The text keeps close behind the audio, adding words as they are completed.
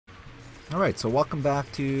Alright, so welcome back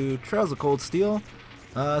to Trails of Cold Steel.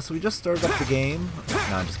 So we just started up the game. No,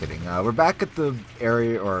 I'm just kidding. We're back at the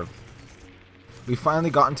area, or we finally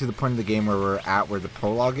gotten to the point of the game where we're at where the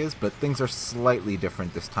prologue is, but things are slightly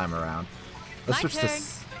different this time around. Let's switch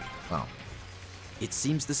this. Oh. It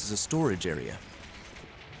seems this is a storage area.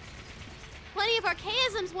 Plenty of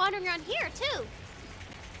archaisms wandering around here, too.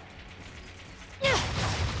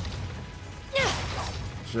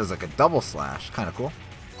 She does like a double slash. Kind of cool.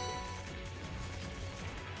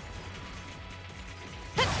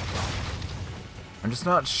 I'm just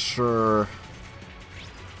not sure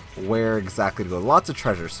where exactly to go. Lots of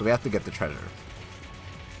treasure, so we have to get the treasure.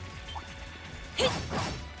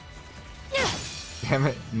 Damn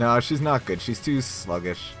it. No, she's not good. She's too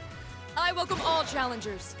sluggish. I welcome all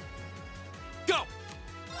challengers. Go!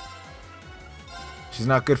 She's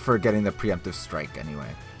not good for getting the preemptive strike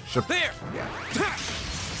anyway. There! Yeah.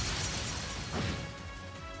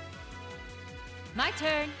 My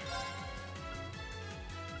turn.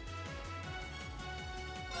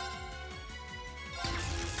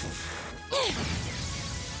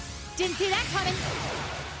 Didn't see that coming.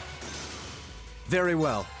 Very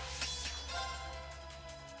well.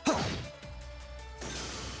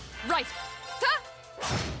 Right.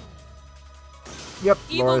 Yep,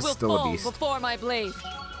 Evil Laura's will still a fall beast. before my blade.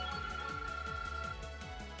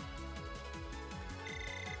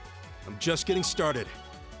 I'm just getting started.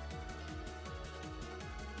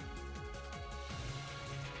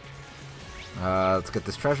 Let's get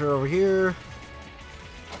this treasure over here.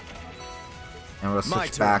 And we'll My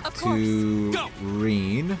switch turn. back Of to Go.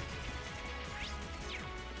 Reen.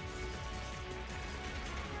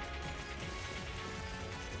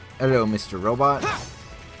 Hello, Mr. Robot.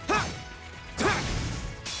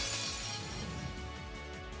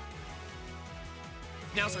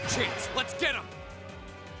 Now's our chance. Let's get him.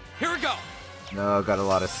 Here we go. No, got a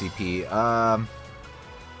lot of CP.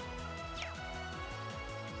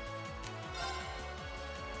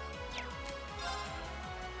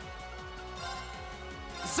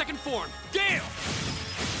 Second form. Gale!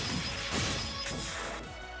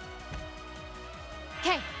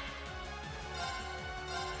 Okay.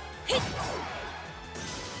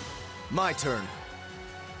 My turn.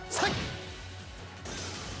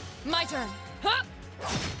 My turn. Huh!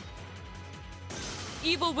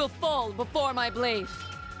 Evil will fall before my blade.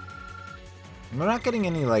 We're not getting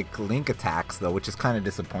any, like, link attacks, though, which is kind of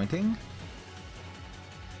disappointing.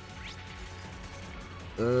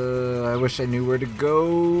 I wish I knew where to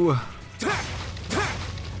go.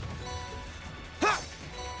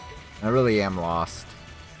 I really am lost.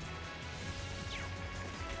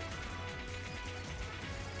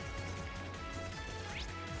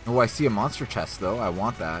 Oh, I see a monster chest, though. I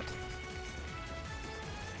want that.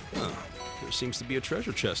 Huh. There seems to be a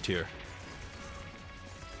treasure chest here.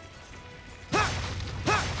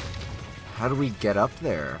 How do we get up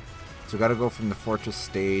there? So we gotta go from the fortress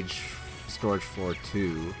stage, storage floor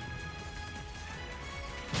 2.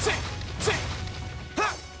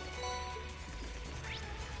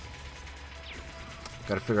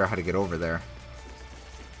 Gotta figure out how to get over there.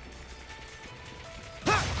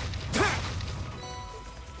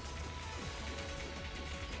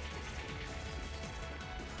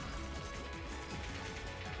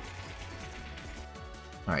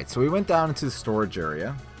 Alright, so we went down into the storage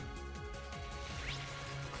area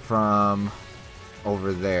from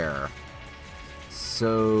over there.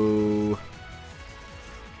 So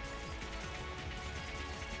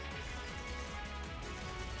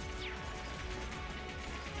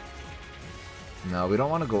no, we don't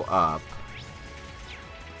want to go up.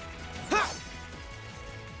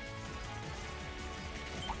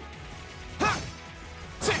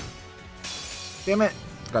 Damn it!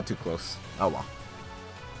 Got too close. Oh well.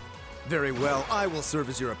 Very well. I will serve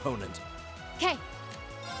as your opponent. Okay.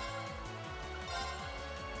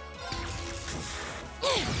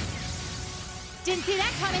 Didn't see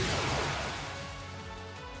that coming.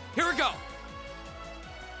 Here we go.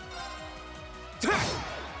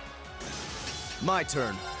 My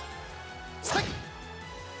turn.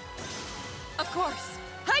 Of course.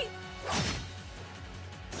 Hi.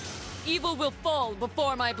 Evil will fall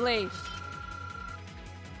before my blade.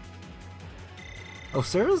 Oh,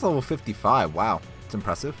 Sarah's level 55. Wow, it's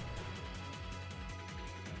impressive.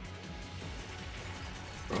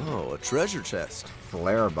 Oh, a treasure chest.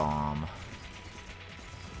 Flare bomb.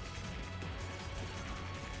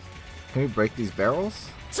 Can we break these barrels?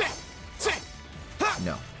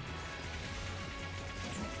 No.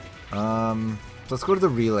 So let's go to the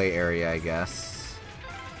relay area, I guess.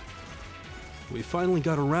 We finally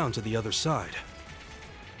got around to the other side.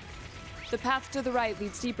 The path to the right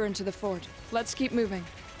leads deeper into the fort. Let's keep moving.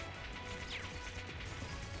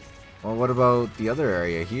 Well, what about the other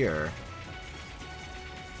area here?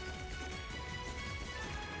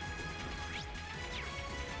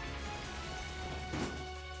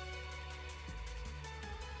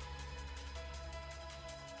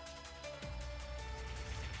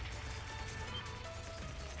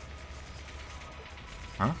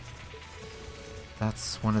 Huh?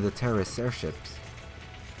 That's one of the terrorist airships.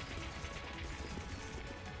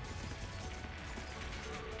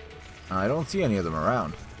 I don't see any of them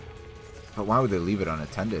around. But why would they leave it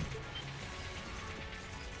unattended?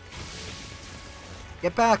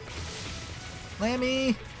 Get back!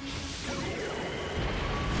 Lammy!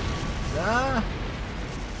 Ah!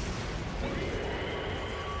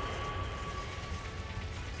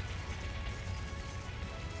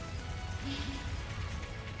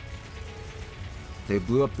 They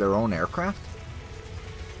blew up their own aircraft?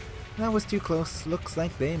 That was too close. Looks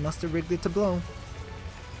like they must have rigged it to blow.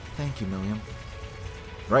 Thank you, Milliam.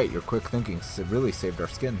 Right, your quick thinking really saved our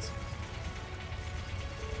skins.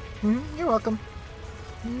 You're welcome.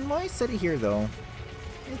 Why city here, though?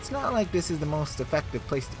 It's not like this is the most effective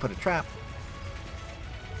place to put a trap.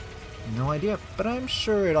 No idea, but I'm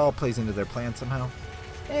sure it all plays into their plan somehow.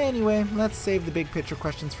 Anyway, let's save the big picture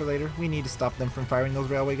questions for later. We need to stop them from firing those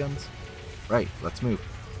railway guns. Right, let's move.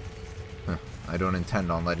 I don't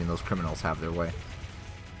intend on letting those criminals have their way.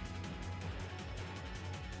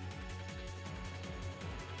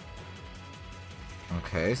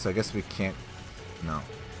 Okay, so I guess we can't... No.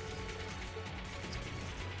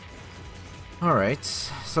 Alright,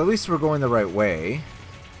 so at least we're going the right way.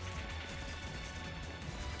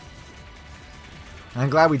 I'm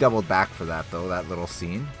glad we doubled back for that, though, that little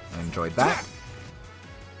scene. I enjoyed that.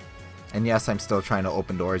 And yes, I'm still trying to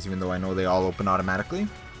open doors, even though I know they all open automatically.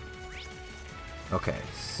 Okay,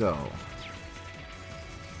 so...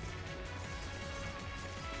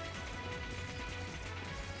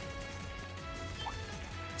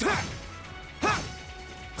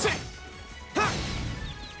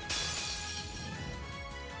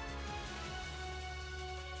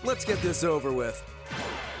 Let's get this over with.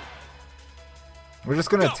 We're just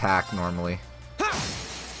gonna attack normally.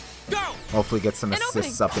 Hopefully get some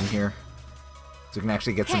assists up in here. So we can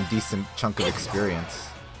actually get some decent chunk of experience.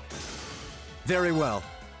 Very well.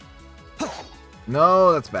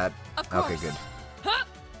 No, that's bad. Of course. Okay, good.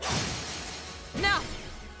 Now.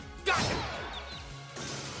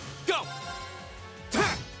 Go.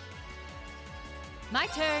 My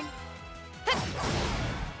turn.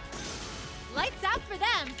 Lights out for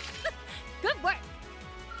them. Good work.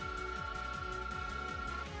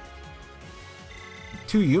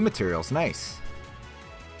 2 U materials, nice.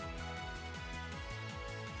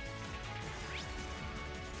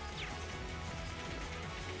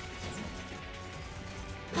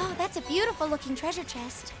 Oh, that's a beautiful looking treasure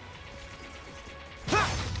chest.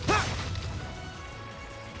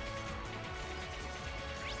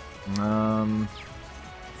 Well,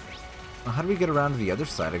 how do we get around to the other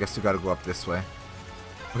side? I guess we gotta go up this way.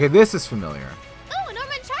 Okay, this is familiar. Oh, an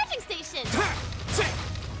Ormond charging station.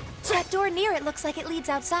 That door near it looks like it leads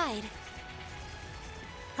outside.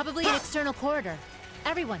 Probably an external corridor.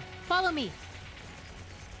 Everyone, follow me.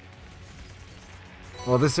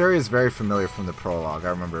 Well, this area is very familiar from the prologue, I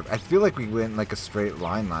remember. I feel like we went like a straight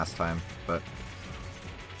line last time, but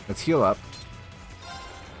let's heal up.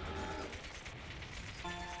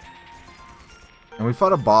 And we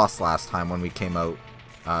fought a boss last time when we came out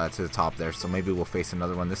to the top there, so maybe we'll face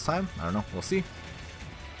another one this time. I don't know, we'll see.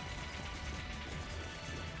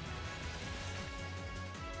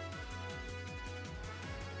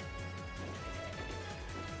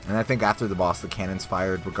 And I think after the boss, the cannons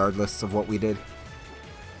fired regardless of what we did.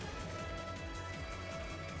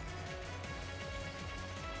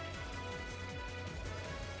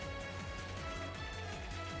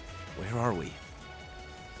 Where are we?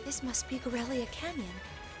 This must be Gorelia Canyon.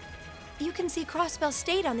 You can see Crossbell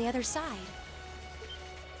State on the other side.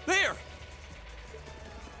 There!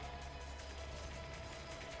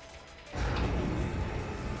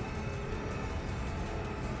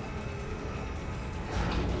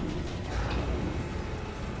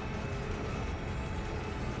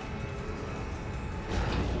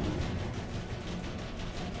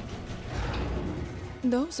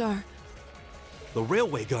 Those are... The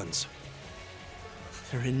railway guns.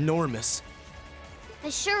 They're enormous.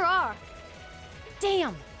 They sure are.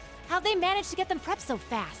 Damn! How'd they manage to get them prepped so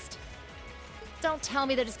fast? Don't tell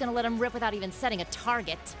me they're just gonna let them rip without even setting a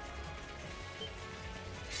target.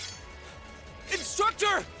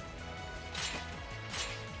 Instructor!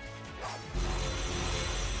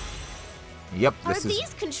 Yep, Are this is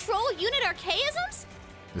these control unit archaisms?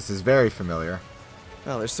 very familiar.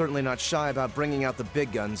 Well, they're certainly not shy about bringing out the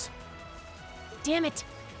big guns. Damn it!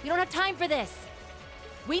 We don't have time for this!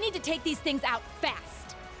 We need to take these things out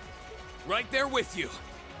fast! Right there with you.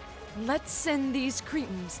 Let's send these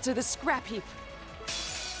cretins to the scrap heap.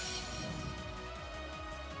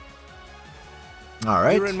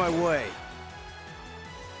 Alright. You're in my way.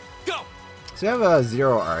 Go! So we have a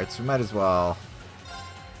 0 arts. We might as well...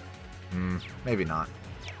 maybe not.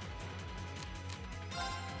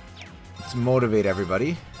 Let's motivate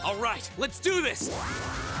everybody. All right, let's do this.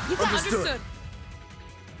 You got Understood.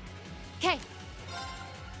 Okay,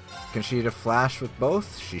 Can she hit a flash with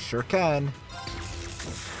both? She sure can.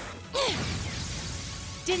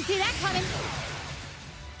 didn't see that coming!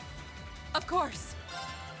 Of course.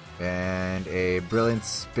 And a brilliant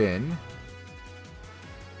spin.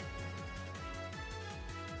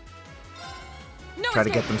 No Try to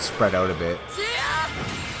escape. get them spread out a bit.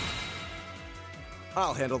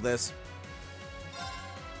 I'll handle this.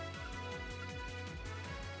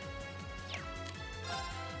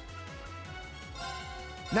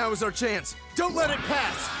 Now is our chance. Don't let it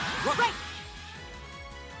pass. Right!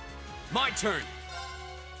 My turn.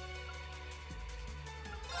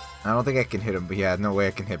 I don't think I can hit him, but yeah, no way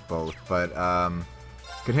I can hit both. But,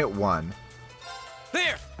 can hit one.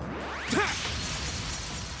 There.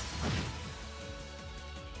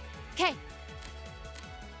 Okay,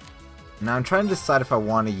 Now I'm trying to decide if I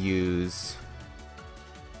want to use...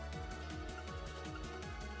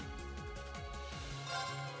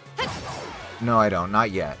 No, I don't.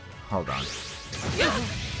 Not yet. Hold on.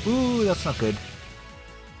 Ooh, that's not good.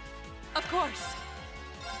 Of course.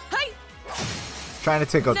 Hey! Trying to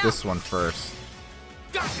take out No. this one first.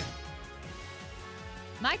 Gotcha.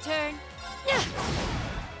 my turn.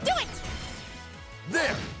 Do it!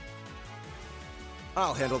 There.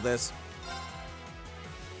 I'll handle this.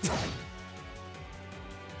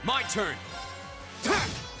 My turn.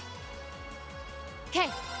 Okay,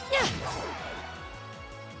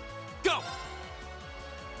 Go.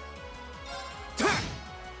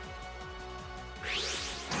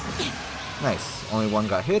 Nice. Only one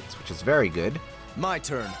got hit, which is very good. My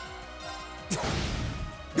turn.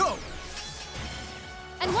 Go.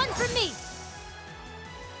 and one for me!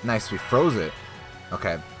 Nice, we froze it.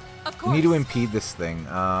 Okay. Of We course. need to impede this thing.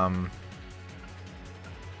 Ta!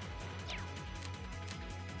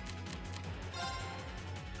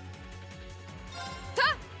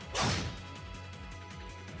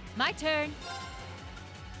 My turn.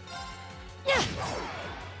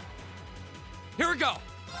 Here we go.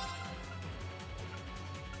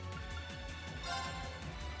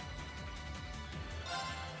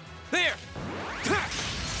 There.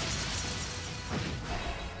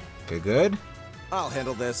 Okay, good. I'll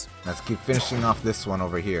handle this. Let's keep finishing off this one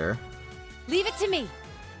over here. Leave it to me.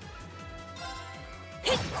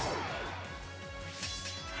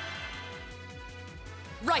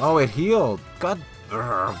 Right. Oh, it healed. God.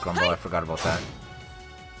 Grumble, I forgot about that.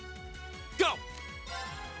 Go.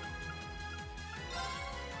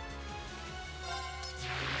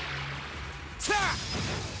 Ta!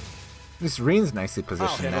 This Reen's nicely I'll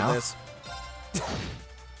positioned handle now. this.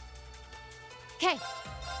 Okay,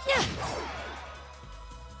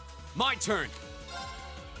 My turn.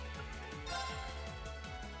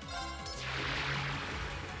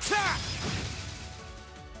 Ta!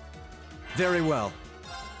 Very well.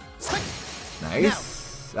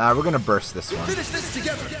 Nice. We're gonna burst this one. Finish this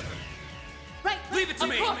together. right! Leave it to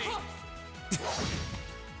me.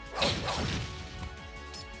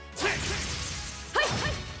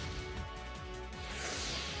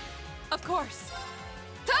 Of course.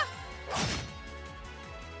 Ta!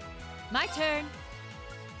 My turn.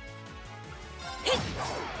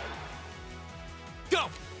 Go.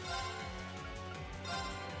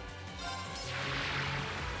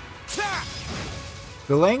 Ta!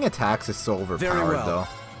 Delaying attacks is so overpowered, Very well.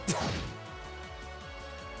 though.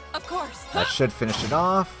 Of course. That should finish it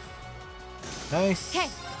off. Nice. Okay.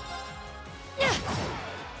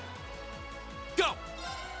 Go.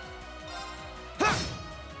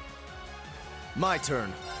 My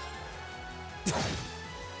turn.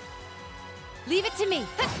 Leave it to me.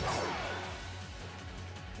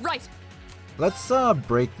 Right. Let's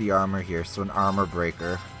break the armor here, so an armor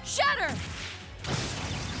breaker. Shatter.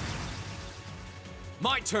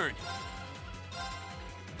 My turn.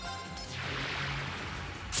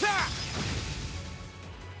 Ta!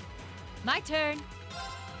 My turn.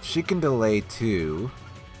 She can delay too.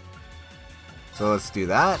 So let's do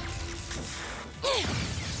that.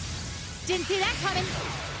 Didn't see that coming.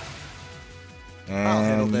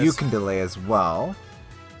 handle And this. you can delay as well.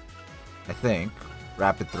 I think.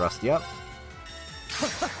 Rapid thrust, yep.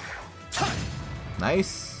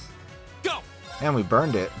 Nice. Go. And we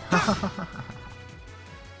burned it.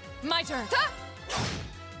 My turn. Ta!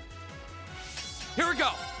 Here we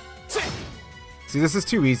go. See, this is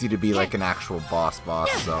too easy to be like an actual boss,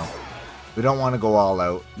 so we don't want to go all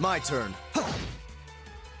out. My turn.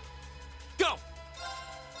 Go.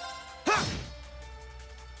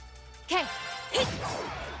 Okay.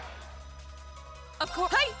 Of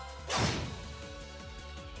course. Hey!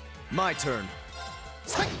 My turn.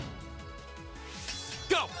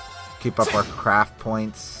 Go. Keep up our craft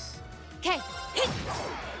points. Okay.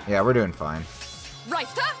 Yeah, we're doing fine. Right.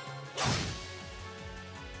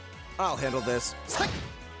 I'll handle this.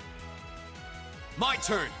 My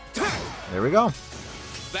turn. There we go.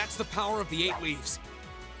 That's the power of the 8 leaves.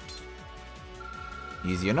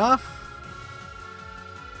 Easy enough.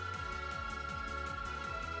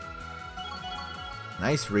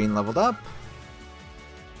 Nice, Reen leveled up.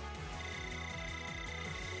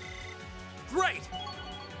 Great.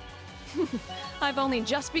 I've only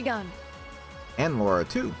just begun. And Laura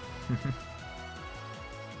too.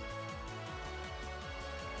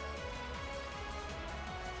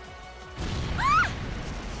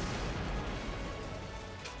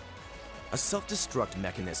 A self-destruct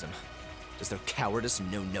mechanism. Does their cowardice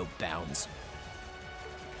know no bounds?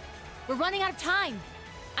 We're running out of time.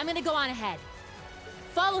 I'm gonna go on ahead.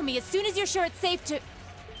 Follow me as soon as you're sure it's safe to...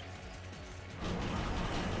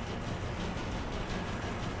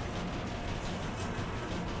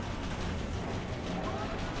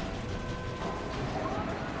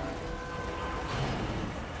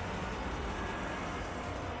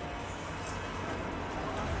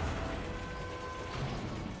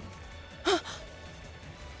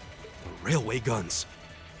 Railway guns.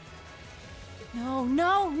 No,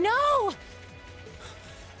 no, no!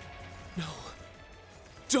 No.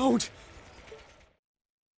 Don't.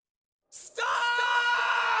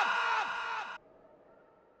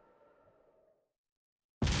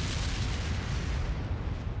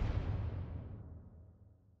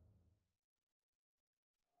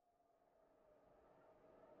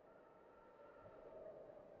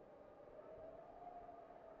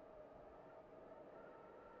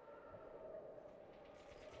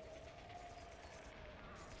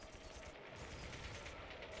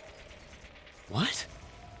 What?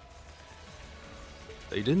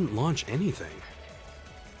 They didn't launch anything.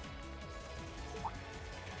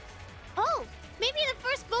 Oh, maybe the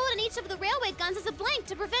first bullet in each of the railway guns is a blank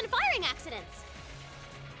to prevent firing accidents.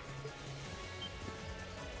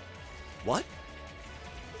 What?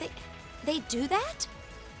 They do that?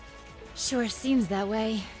 Sure seems that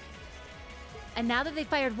way. And now that they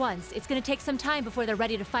fired once, it's gonna take some time before they're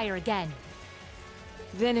ready to fire again.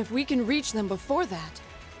 Then if we can reach them before that...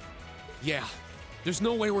 Yeah. There's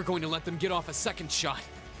no way we're going to let them get off a second shot.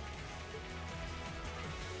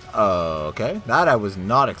 Okay, that I was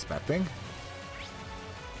not expecting.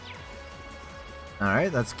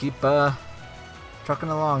 Alright, let's keep trucking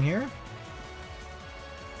along here.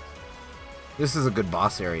 This is a good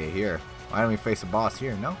boss area here. Why don't we face a boss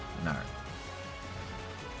here? No? No.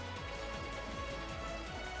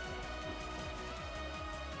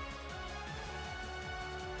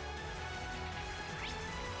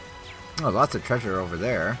 Oh, lots of treasure over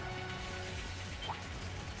there.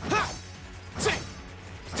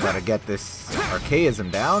 Just gotta get this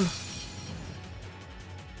archaism down.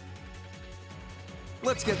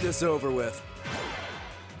 Let's get this over with.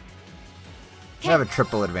 We have a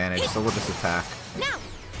triple advantage, so we'll just attack. Now!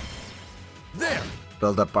 There!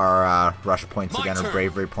 Build up our rush points My again, or turn.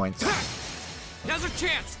 bravery points. Now's our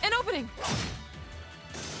chance. An opening!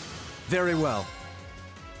 Very well.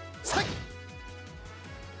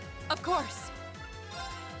 Of course.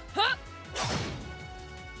 Huh?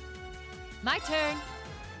 My turn.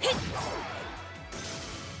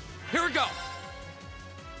 Here we go.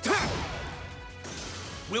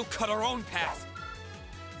 We'll cut our own path.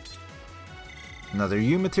 Another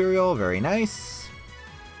U material, very nice.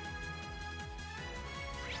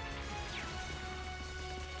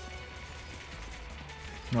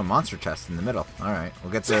 Oh, monster chest in the middle. Alright,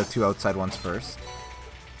 we'll get the 2 outside ones first.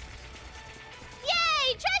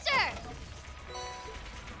 Yay! Treasure!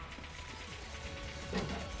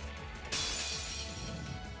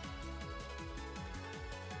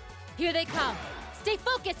 Here they come. Stay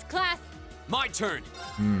focused, class. My turn.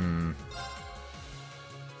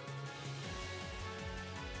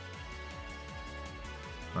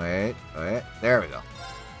 Wait. There we go.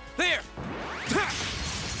 There.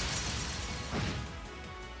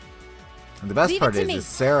 And the best Leave it part to is me.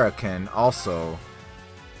 Sarah can also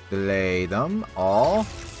delay them all.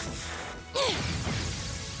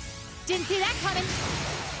 Didn't see that coming.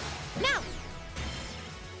 Now!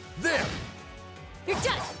 There! You're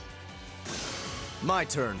done. My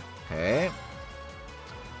turn. Okay.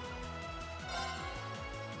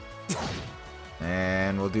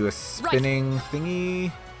 And we'll do a spinning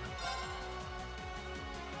thingy.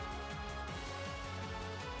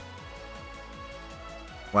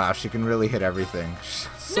 Wow, she can really hit everything.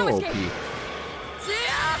 So No OP. escape.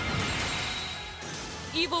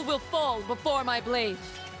 Evil will fall before my blade.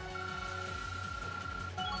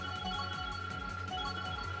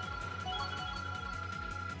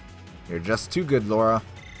 You're just too good, Laura.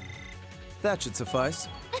 That should suffice.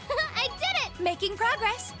 I did it! Making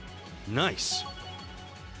progress. Nice.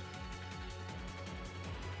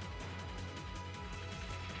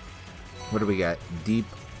 What do we get? Deep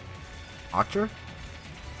Archer?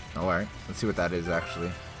 Oh, alright. Let's see what that is,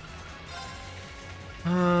 actually.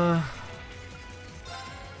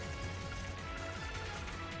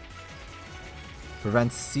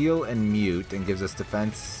 Prevents seal and mute and gives us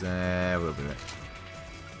defense. We'll do it.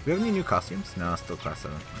 Do we have any new costumes? No, still class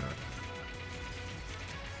 7. Alright.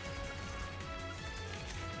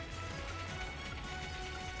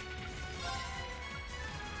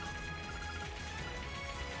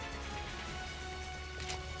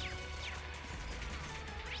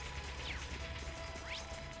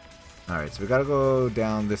 Alright, so we gotta go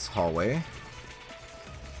down this hallway.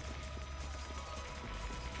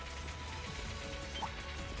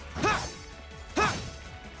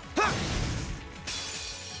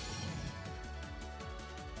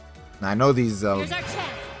 Now, I know these Here's our chance.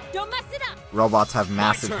 Don't mess it up. robots have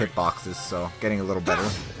massive turn. hitboxes, so getting a little better.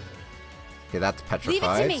 Okay, that's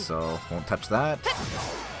petrified, me. so won't touch that.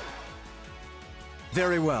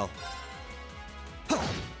 Very well.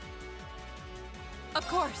 Of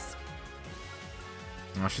course.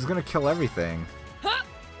 Oh, she's gonna kill everything.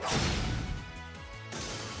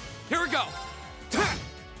 Here we go.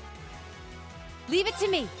 Leave it to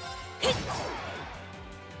me.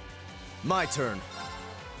 My turn.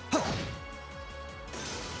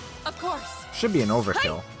 Of course. Should be an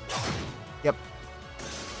overkill. Yep.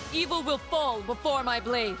 Evil will fall before my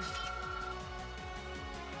blade.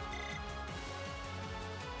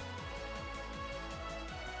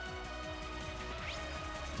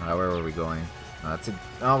 Where were we going? That's it.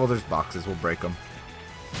 Oh, well, there's boxes. We'll break them.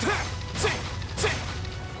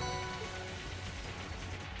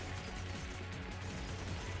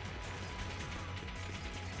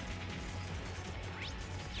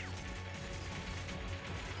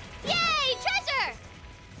 Yay! Treasure!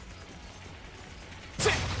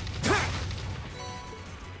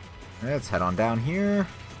 Let's head on down here.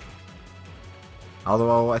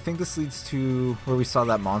 Although, I think this leads to where we saw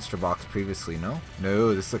that monster box previously, no?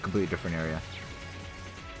 No, this is a completely different area.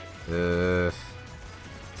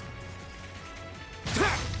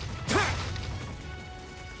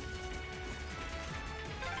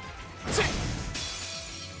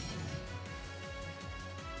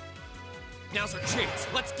 Now's our chance.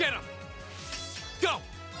 Let's get him. Go.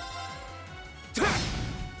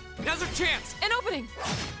 Now's our chance. An opening.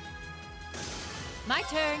 My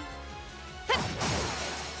turn.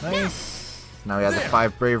 Nice. Now we have the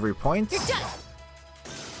 5 bravery points. You're done.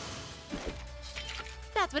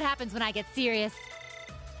 That's what happens when I get serious.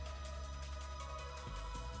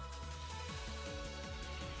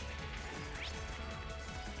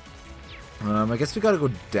 I guess we gotta go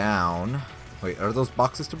down. Wait, are those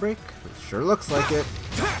boxes to break? It sure looks like it.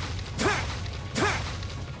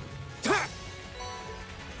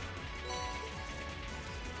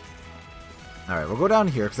 Alright, we'll go down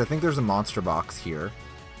here because I think there's a monster box here.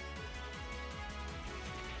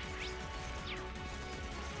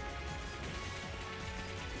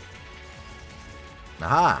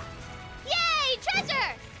 Aha! Yay!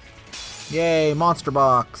 Treasure! Yay, monster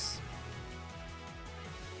box!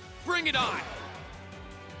 Bring it on.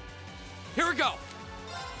 Here we go.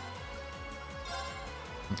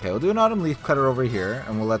 Okay, we'll do an autumn leaf cutter over here,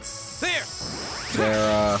 and we'll let There.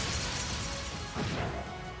 Sarah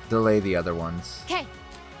delay the other ones. Okay.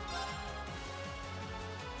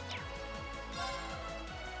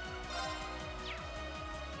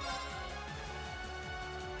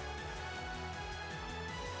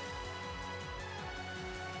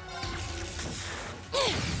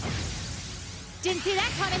 Didn't see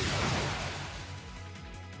that coming.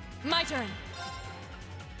 My turn.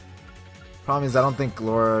 Problem is, I don't think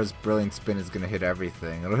Laura's brilliant spin is gonna hit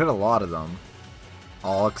everything. It'll hit a lot of them.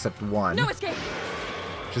 All except one, No escape.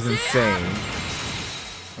 which is insane.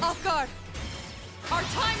 Off guard. Our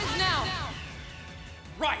time is now.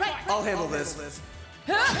 Right. I'll handle this.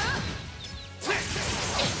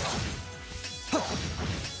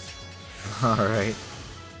 Alright.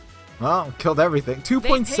 Well, killed everything. They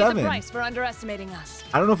paid the 2.7! price for underestimating us.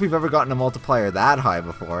 I don't know if we've ever gotten a multiplier that high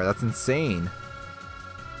before. That's insane.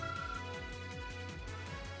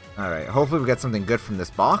 Alright, hopefully we get something good from this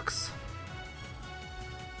box.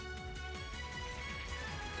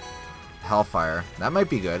 Hellfire. That might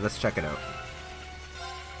be good. Let's check it out.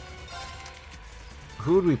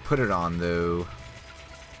 Who would we put it on, though?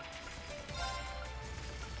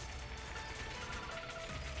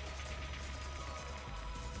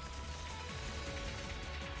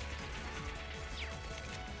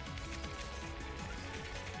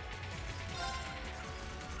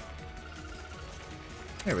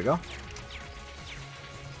 There we go.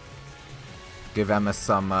 Give Emma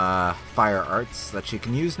some fire arts that she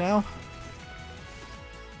can use now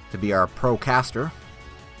to be our pro caster.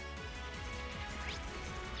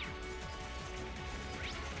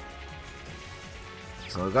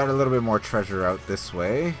 So we got a little bit more treasure out this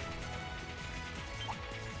way.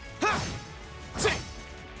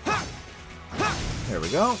 There we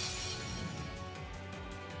go.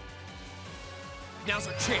 Now's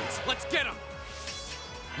our chance. Let's get him.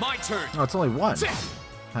 My turn. Oh, it's only one.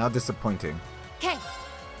 How disappointing. Okay.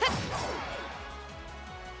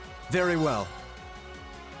 Very well.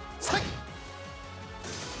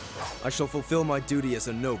 I shall fulfill my duty as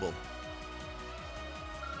a noble.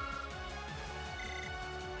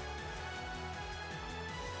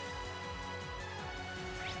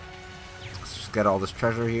 Let's just get all this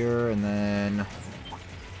treasure here, and then...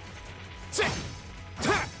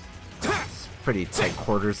 It's pretty tight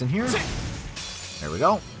quarters in here. There we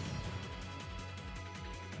go.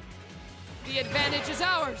 The advantage is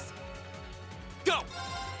ours. Go.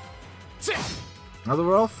 Now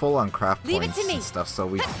we're all full on craft Leave it points to me. and stuff, so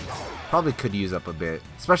we probably could use up a bit.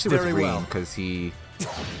 Especially with Very Rean, well. because he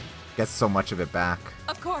gets so much of it back.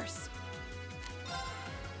 Of course.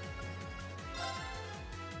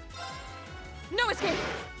 No escape.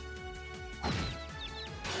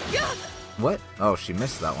 Yeah. What? Oh, she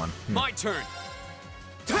missed that one. My turn.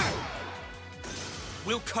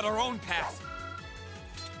 We'll cut our own path.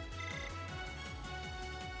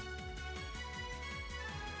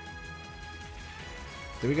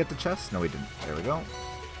 Did we get the chest? No, we didn't. There we go.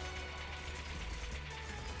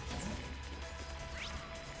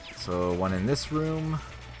 So, one in this room.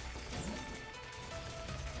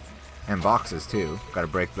 And boxes, too. Gotta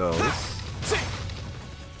break those.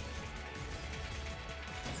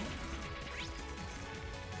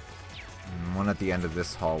 And one at the end of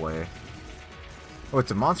this hallway. Oh,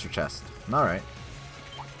 it's a monster chest. Alright.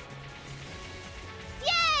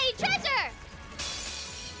 Yay, treasure!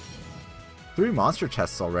 3 monster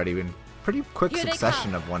chests already in pretty quick Here they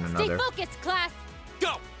succession come. of one Stay another. focused, class.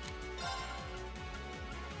 Go.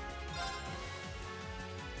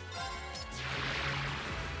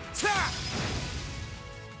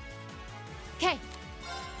 Okay.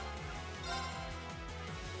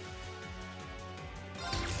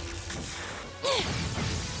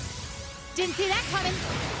 Didn't see that coming.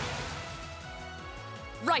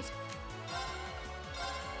 Right.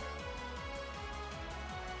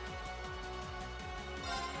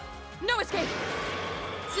 No escape.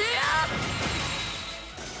 Yeah.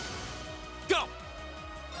 Go.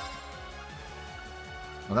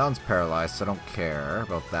 Well, that one's paralyzed, so I don't care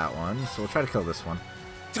about that one. So we'll try to kill this one.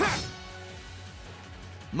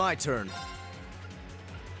 My turn.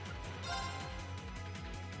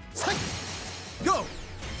 Go!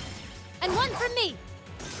 And one from me.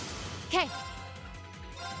 Okay.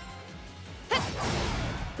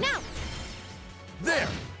 Now. There!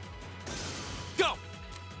 Go.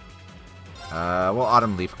 We'll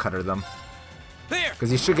Autumn Leaf Cutter them. There. Because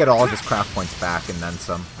he should get all of his craft points back and then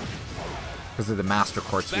some. Because of the Master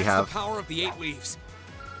Quartz we That's have. the power of the 8 leaves.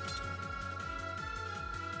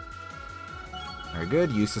 Very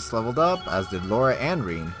good. Eustace leveled up, as did Laura and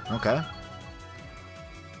Rean. Okay. A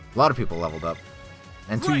lot of people leveled up.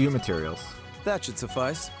 And 2 Great. U materials. That should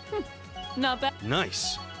suffice. Not bad.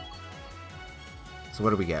 Nice. So what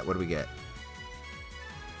do we get? What do we get?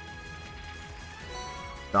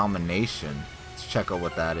 Domination. Let's check out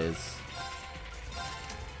what that is.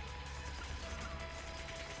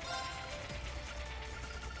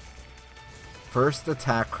 First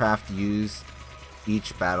attack craft used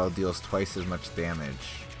each battle deals twice as much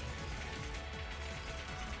damage.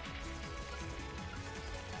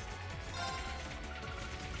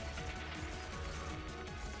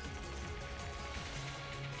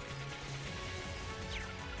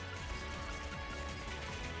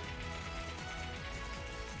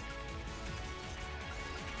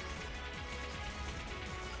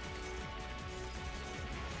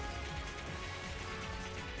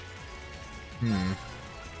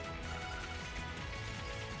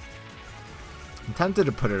 I'm tempted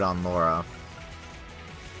to put it on Laura.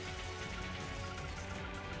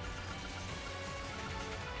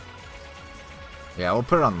 Yeah, we'll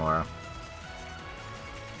put it on Laura.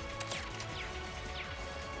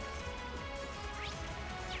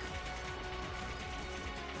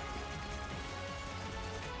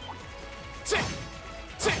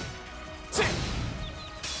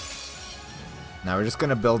 Now we're just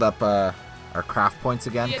gonna build up our craft points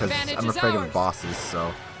again The because advantage I'm is afraid of ours. bosses.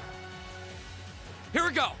 So Here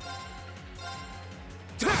we go.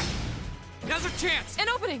 Now's our chance. An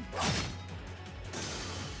opening!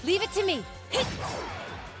 Leave it to me.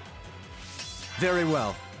 Very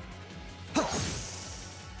well.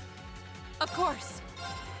 Of course.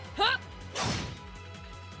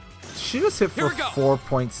 she just hit Here for we go.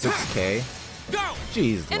 4.6k. Go.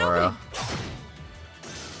 Jeez, An Laura. opening.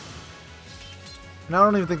 And I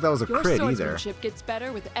don't even think that was a Your crit either. swordsmanship gets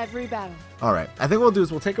better with every battle. Alright, I think what we'll do is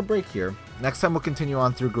we'll take a break here. Next time we'll continue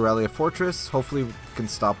on through Gorelia Fortress. Hopefully we can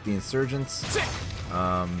stop the insurgents.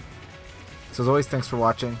 So as always, thanks for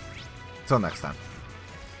watching. Till next time.